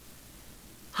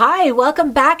Hi,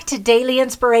 welcome back to Daily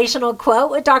Inspirational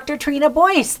Quote with Dr. Trina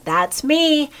Boyce. That's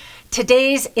me.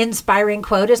 Today's inspiring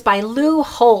quote is by Lou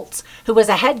Holtz, who was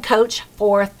a head coach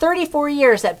for 34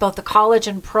 years at both the college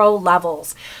and pro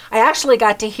levels. I actually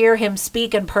got to hear him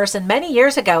speak in person many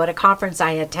years ago at a conference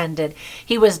I attended.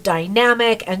 He was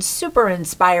dynamic and super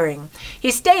inspiring.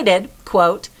 He stated,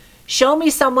 quote, "Show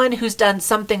me someone who's done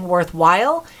something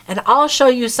worthwhile, and I'll show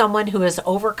you someone who has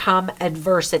overcome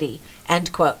adversity,"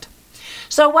 end quote.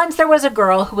 So once there was a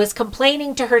girl who was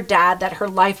complaining to her dad that her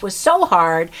life was so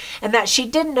hard and that she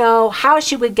didn't know how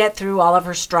she would get through all of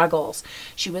her struggles.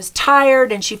 She was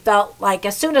tired and she felt like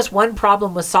as soon as one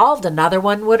problem was solved, another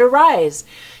one would arise.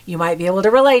 You might be able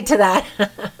to relate to that.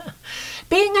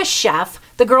 Being a chef,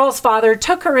 the girl's father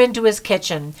took her into his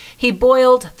kitchen. He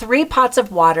boiled 3 pots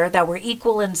of water that were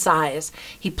equal in size.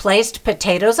 He placed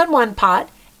potatoes in one pot,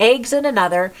 eggs in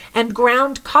another, and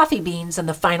ground coffee beans in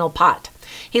the final pot.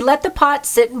 He let the pot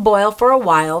sit and boil for a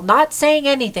while, not saying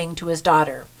anything to his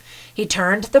daughter. He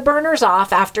turned the burners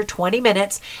off after 20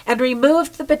 minutes and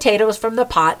removed the potatoes from the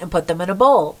pot and put them in a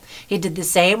bowl. He did the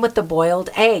same with the boiled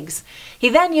eggs. He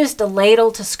then used a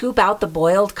ladle to scoop out the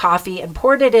boiled coffee and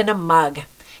poured it in a mug.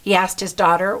 He asked his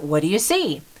daughter, "What do you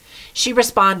see?" She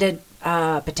responded,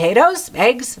 potatoes,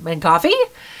 eggs, and coffee."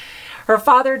 Her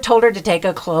father told her to take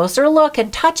a closer look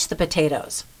and touch the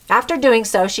potatoes. After doing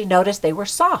so, she noticed they were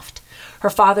soft. Her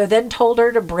father then told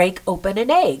her to break open an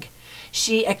egg.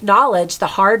 She acknowledged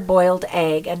the hard-boiled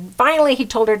egg, and finally he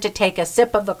told her to take a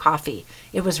sip of the coffee.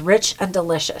 It was rich and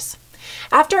delicious.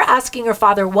 After asking her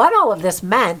father what all of this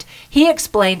meant, he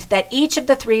explained that each of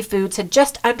the 3 foods had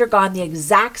just undergone the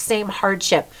exact same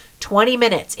hardship, 20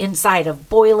 minutes inside of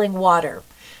boiling water.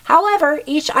 However,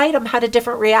 each item had a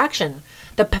different reaction.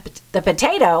 The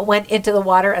potato went into the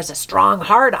water as a strong,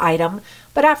 hard item,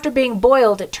 but after being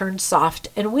boiled, it turned soft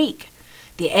and weak.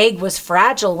 The egg was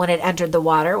fragile when it entered the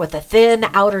water, with a thin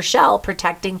outer shell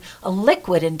protecting a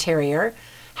liquid interior.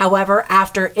 However,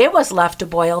 after it was left to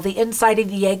boil, the inside of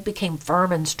the egg became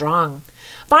firm and strong.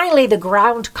 Finally, the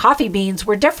ground coffee beans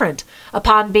were different.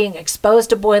 Upon being exposed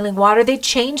to boiling water, they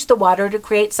changed the water to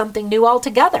create something new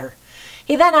altogether.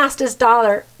 He then asked his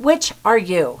daughter, "Which are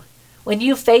you? When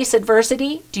you face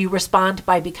adversity, do you respond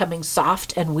by becoming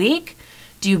soft and weak?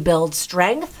 Do you build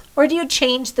strength, or do you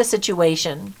change the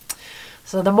situation?"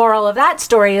 So the moral of that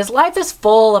story is life is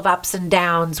full of ups and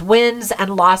downs, wins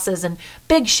and losses, and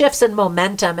big shifts in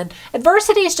momentum, and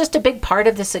adversity is just a big part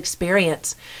of this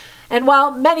experience. And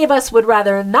while many of us would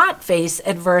rather not face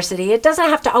adversity, it doesn't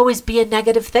have to always be a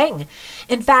negative thing.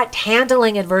 In fact,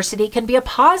 handling adversity can be a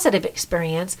positive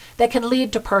experience that can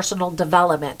lead to personal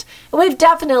development. And we've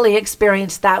definitely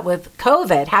experienced that with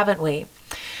COVID, haven't we?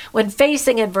 When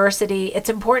facing adversity, it's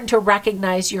important to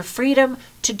recognize your freedom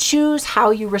to choose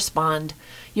how you respond.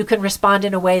 You can respond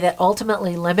in a way that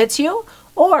ultimately limits you,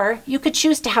 or you could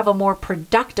choose to have a more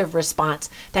productive response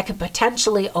that could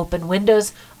potentially open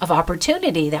windows of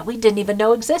opportunity that we didn't even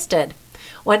know existed.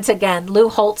 Once again, Lou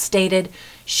Holtz stated,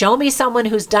 "Show me someone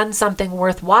who's done something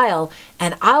worthwhile,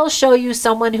 and I'll show you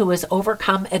someone who has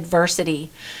overcome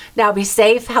adversity." Now be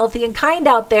safe, healthy, and kind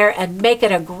out there, and make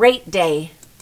it a great day.